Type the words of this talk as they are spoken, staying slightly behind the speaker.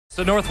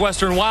The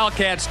Northwestern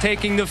Wildcats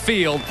taking the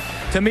field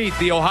to meet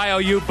the Ohio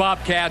U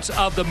Bobcats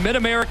of the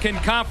Mid-American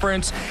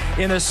Conference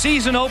in a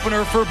season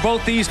opener for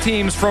both these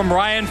teams from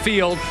Ryan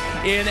Field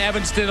in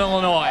Evanston,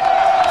 Illinois.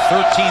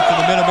 13th in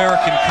the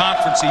Mid-American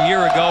Conference a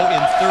year ago in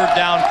third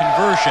down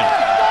conversion.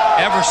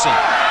 Everson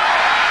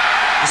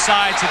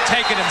decides to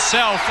take it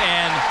himself,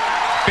 and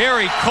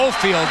Barry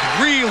Cofield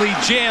really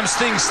jams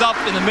things up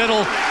in the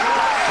middle.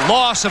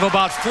 Loss of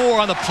about 4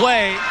 on the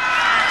play.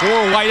 4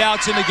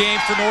 wideouts in the game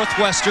for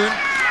Northwestern.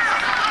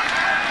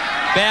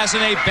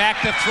 Bazinet back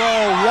to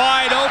throw,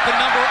 wide open,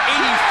 number 84.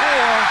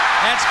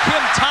 That's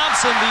Kim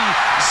Thompson, the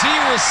Z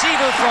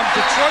receiver from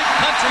Detroit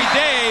Country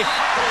Day.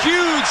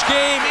 Huge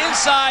game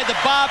inside the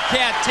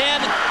Bobcat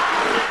 10.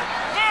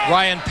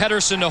 Ryan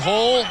Pedersen to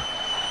hole.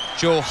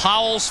 Joe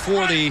Howells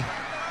with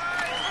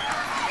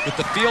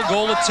the field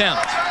goal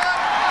attempt.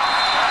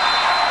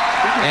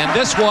 And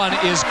this one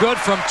is good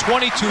from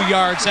 22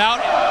 yards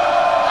out.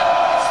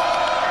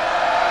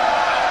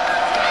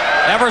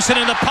 Everson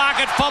in the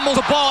pocket, fumbles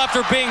the ball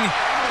after being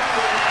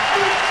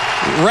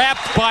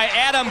wrapped by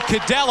Adam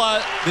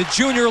Cadella, the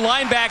junior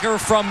linebacker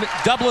from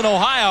Dublin,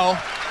 Ohio.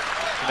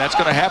 And that's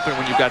going to happen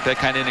when you've got that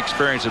kind of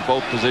inexperience at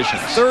both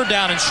positions. Third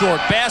down and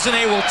short.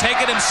 Bazinet will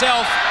take it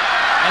himself.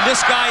 And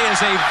this guy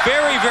is a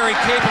very, very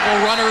capable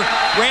runner.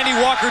 Randy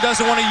Walker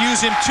doesn't want to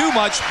use him too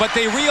much, but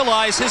they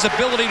realize his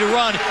ability to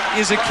run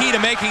is a key to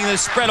making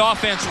this spread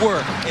offense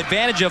work.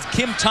 Advantage of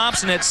Kim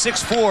Thompson at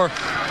 6'4",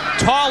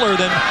 taller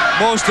than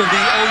most of the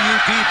OU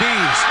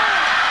DBs.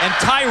 And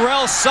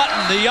Tyrell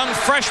Sutton, the young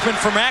freshman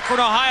from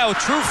Akron, Ohio,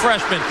 true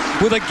freshman,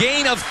 with a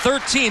gain of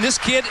 13. This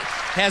kid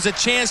has a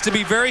chance to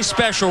be very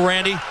special,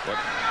 Randy. And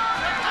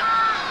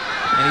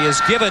he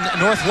has given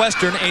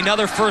Northwestern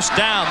another first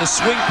down, the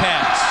swing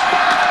pass.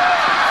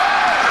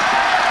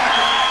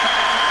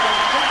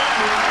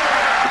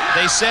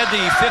 They said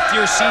the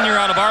fifth-year senior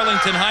out of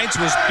Arlington Heights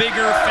was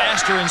bigger,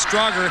 faster, and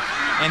stronger,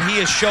 and he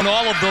has shown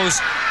all of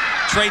those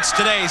traits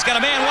today. He's got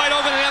a man wide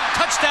open, and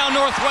touchdown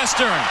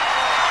Northwestern.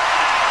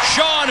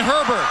 Sean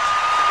Herbert.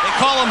 They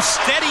call him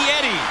Steady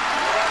Eddie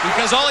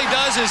because all he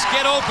does is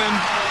get open,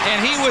 and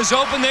he was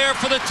open there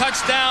for the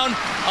touchdown,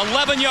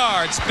 11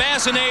 yards.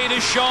 Bazinet to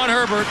Sean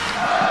Herbert.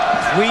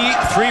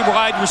 Three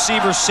wide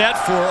receivers set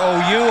for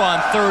OU on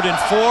 3rd and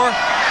 4.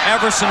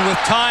 Everson with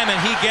time,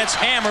 and he gets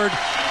hammered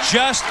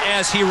just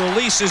as he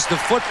releases the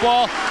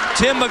football.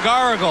 Tim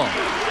McGarrigle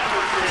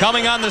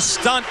coming on the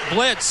stunt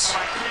blitz.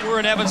 We're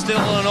in Evanston,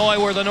 Illinois,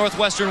 where the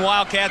Northwestern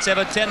Wildcats have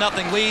a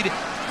 10-0 lead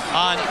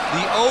on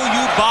the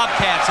OU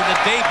Bobcats in the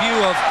debut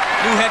of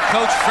new head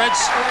coach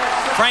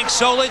Frank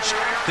Solich.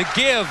 The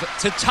give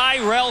to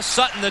Tyrell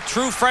Sutton, the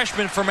true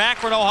freshman from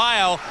Akron,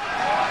 Ohio.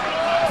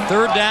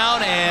 Third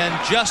down and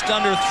just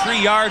under 3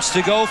 yards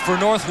to go for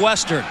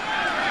Northwestern.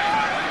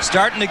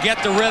 Starting to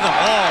get the rhythm. Oh,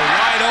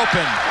 wide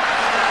open.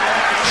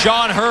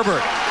 Sean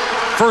Herbert.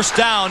 First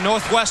down,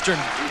 Northwestern.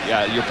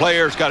 Yeah, your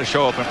player's got to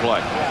show up and play.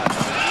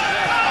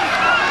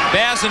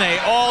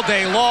 Bazinet all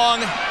day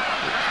long.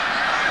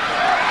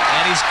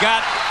 And he's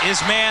got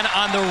his man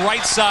on the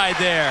right side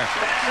there.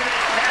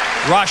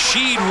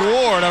 Rashid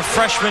Ward, a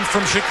freshman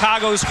from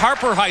Chicago's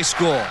Harper High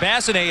School.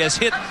 Bazinet has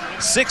hit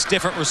 6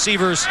 different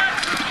receivers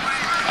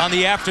on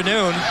the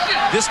afternoon.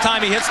 This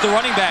time he hits the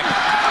running back,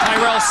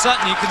 Tyrell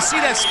Sutton. You can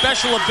see that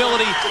special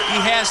ability he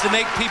has to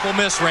make people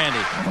miss, Randy.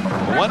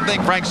 One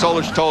thing Frank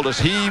Solich told us,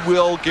 he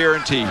will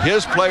guarantee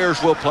his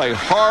players will play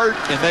hard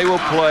and they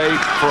will play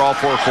for all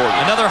 4 quarters.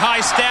 Another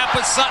high snap,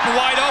 but Sutton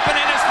wide open,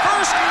 and his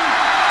first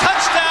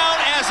touchdown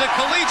as a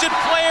collegiate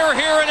player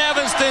here in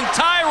Evanston.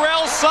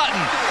 Tyrell Sutton,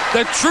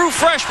 the true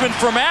freshman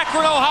from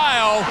Akron,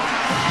 Ohio,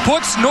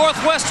 puts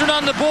Northwestern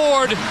on the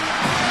board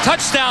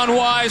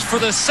touchdown-wise for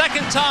the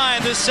second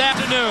time this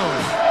afternoon.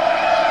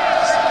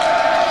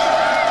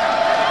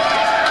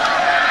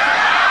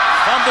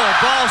 Fumble,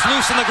 ball's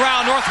loose on the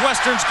ground.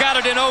 Northwestern's got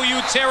it in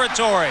OU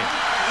territory.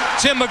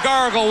 Tim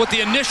McGarrigle with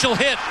the initial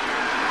hit.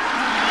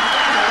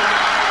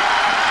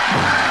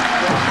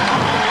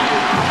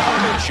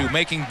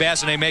 Making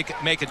Bazinet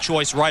make a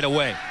choice right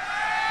away.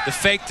 The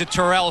fake to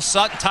Tyrell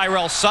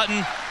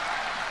Sutton.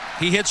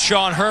 He hits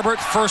Sean Herbert.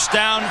 First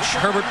down.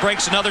 Herbert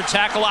breaks another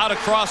tackle out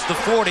across the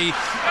 40.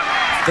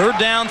 Third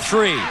down,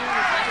 3.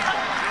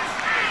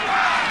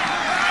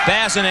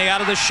 Bazinet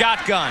out of the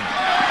shotgun.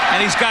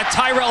 And he's got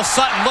Tyrell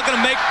Sutton looking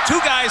to make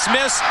 2 guys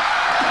miss.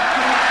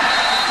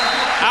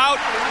 Out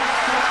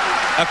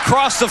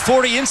across the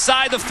 40,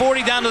 inside the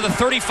 40, down to the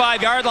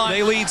 35-yard line.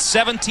 They lead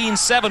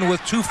 17-7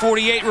 with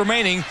 2:48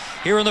 remaining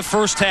here in the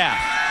first half.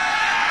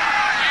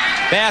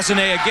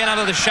 Bazinet again out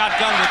of the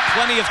shotgun with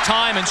plenty of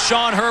time, and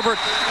Sean Herbert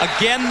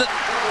again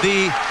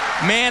the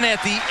man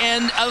at the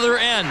other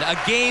end. A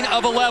gain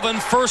of 11,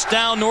 first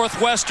down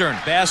Northwestern.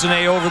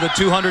 Bazinet over the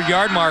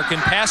 200-yard mark in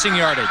passing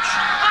yardage.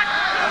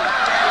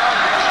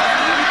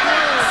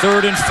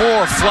 3rd and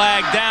 4,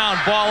 flag down,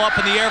 ball up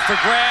in the air for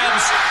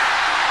grabs.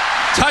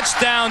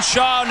 Touchdown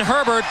Sean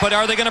Herbert, but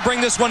are they going to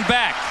bring this one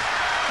back?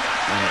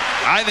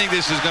 I think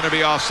this is going to be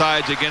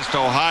offsides against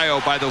Ohio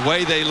by the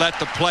way they let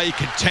the play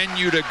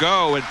continue to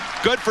go. And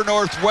good for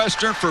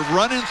Northwestern for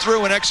running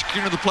through and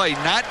executing the play,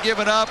 not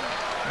giving up.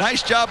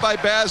 Nice job by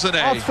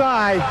Bazinet.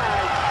 Offside.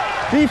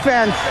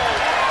 Defense.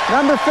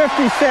 Number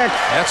 56.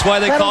 That's why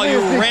they call you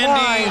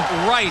Randy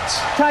Wright.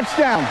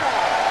 Touchdown.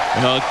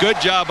 Well, good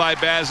job by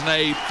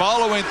Bazinet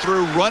following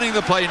through, running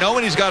the play,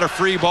 knowing he's got a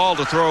free ball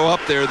to throw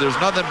up there. There's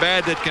nothing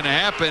bad that can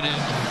happen.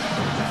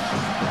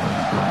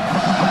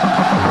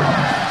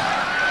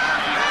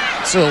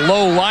 So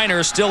low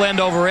liner, still end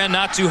over end,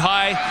 not too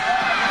high.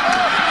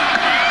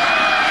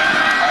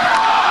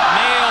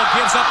 Mayo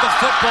gives up the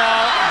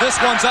football. This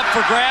one's up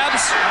for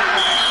grabs.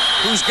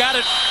 Who's got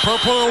it?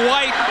 Purple or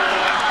white?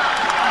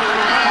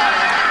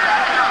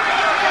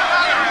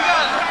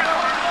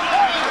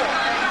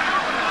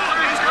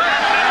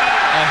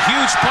 A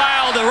huge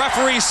pile. The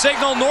referee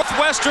signal.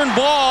 Northwestern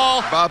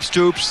ball. Bob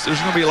Stoops, there's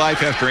going to be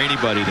life after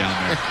anybody down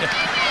there.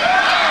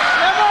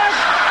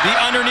 The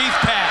underneath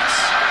pass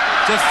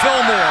to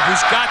Fillmore,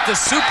 who's got the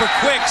super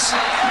quicks,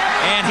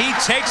 and he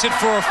takes it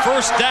for a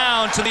first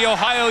down to the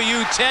Ohio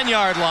U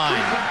 10-yard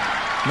line.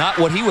 Not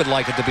what he would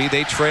like it to be.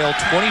 They trail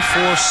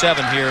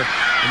 24-7 here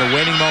in the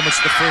waning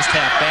moments of the first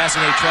half.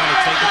 Bazinet trying to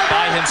take it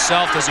by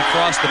himself. Does he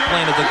cross the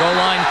plane of the goal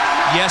line?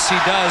 Yes, he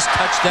does.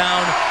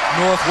 Touchdown,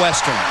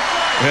 Northwestern.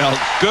 Well,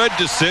 good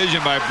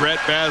decision by Brett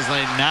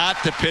Bazinet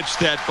not to pitch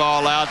that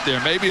ball out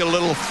there. Maybe a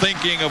little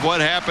thinking of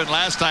what happened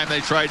last time they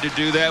tried to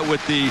do that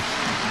with the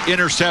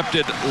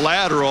intercepted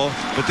lateral,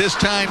 but this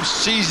time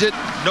sees it,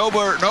 no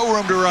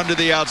room to run to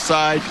the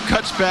outside,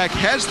 cuts back,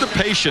 has the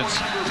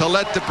patience to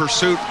let the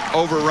pursuit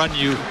overrun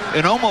you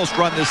and almost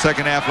run the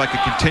second half like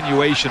a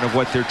continuation of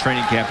what their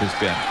training camp has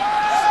been.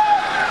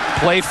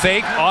 Play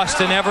fake,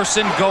 Austin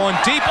Everson going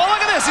deep. Oh,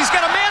 look at this, he's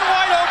got a man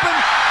wide open.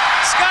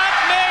 Scott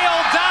Mayo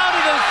down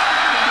to the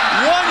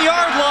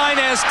 1-yard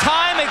line as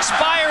time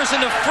expires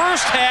in the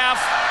first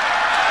half.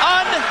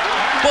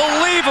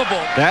 Unbelievable.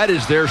 That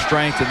is their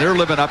strength, and they're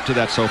living up to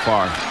that so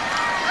far.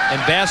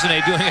 And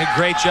Bazinet doing a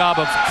great job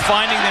of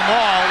finding them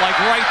all, like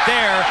right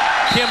there.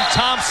 Kim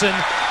Thompson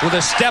with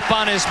a step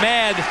on his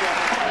man.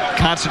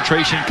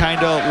 Concentration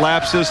kind of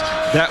lapses.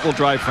 That will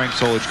drive Frank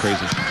Solich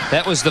crazy.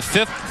 That was the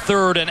 5th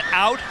third and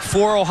out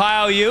for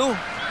Ohio U.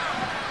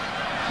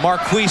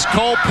 Marquise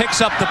Cole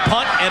picks up the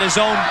punt at his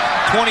own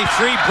 23,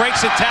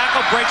 breaks a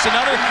tackle, breaks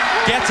another,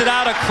 gets it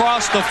out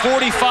across the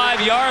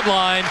 45-yard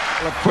line.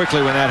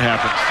 Quickly when that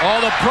happens. Oh,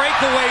 the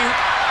breakaway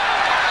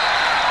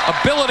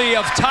ability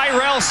of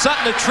Tyrell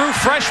Sutton, a true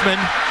freshman.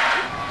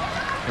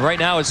 And right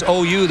now it's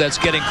OU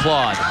that's getting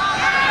clawed.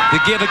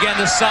 The give again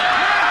to Sutton.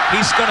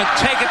 He's going to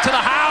take it to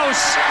the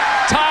house.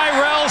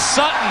 Tyrell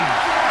Sutton.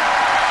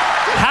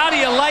 How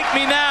do you like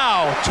me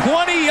now?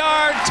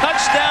 20-yard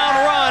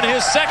touchdown run,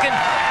 his second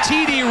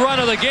TD run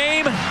of the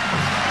game.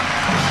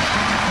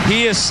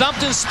 He is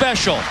something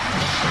special.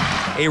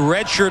 A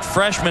redshirt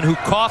freshman who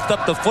coughed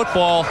up the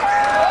football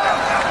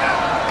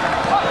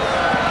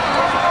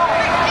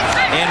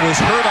and was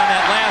hurt on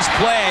that last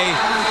play.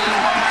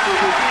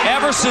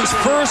 Everson's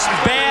first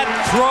bad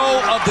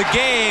throw of the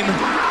game,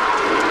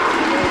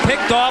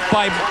 picked off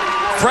by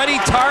Freddie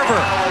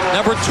Tarver,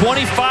 number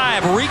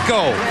 25,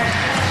 Rico.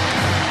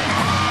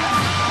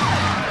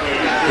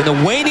 In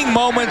the waning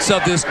moments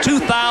of this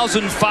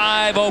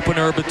 2005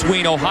 opener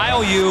between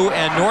Ohio U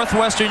and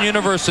Northwestern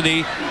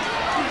University,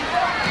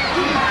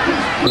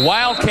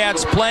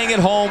 Wildcats playing at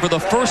home for the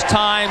first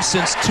time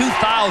since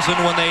 2000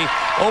 when they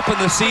opened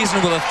the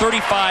season with a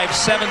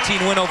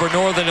 35-17 win over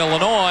Northern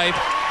Illinois.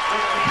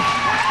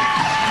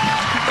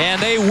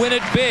 And they win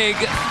it big,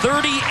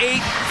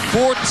 38-14.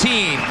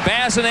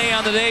 Bazinet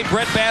on the day,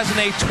 Brett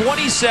Bazinet,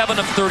 27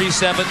 of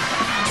 37,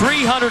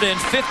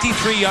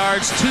 353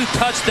 yards, 2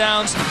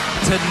 touchdowns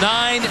to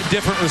 9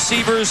 different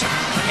receivers.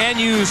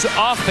 NU's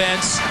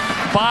offense,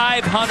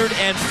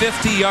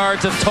 550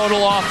 yards of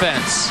total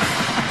offense.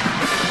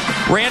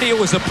 Randy, it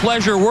was a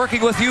pleasure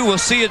working with you. We'll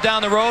see you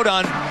down the road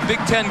on Big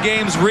Ten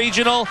Games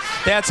Regional.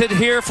 That's it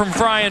here from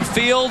Friant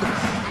Field.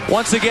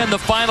 Once again, the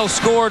final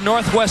score,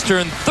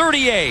 Northwestern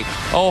 38,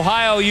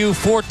 Ohio U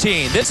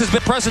 14. This has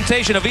been a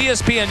presentation of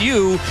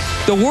ESPNU,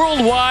 the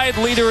worldwide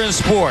leader in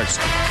sports.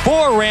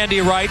 For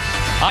Randy Wright,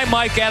 I'm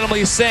Mike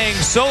Adamle saying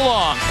so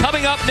long.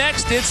 Coming up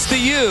next, it's the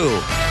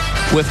U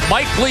with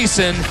Mike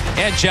Gleason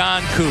and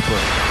John Cooper.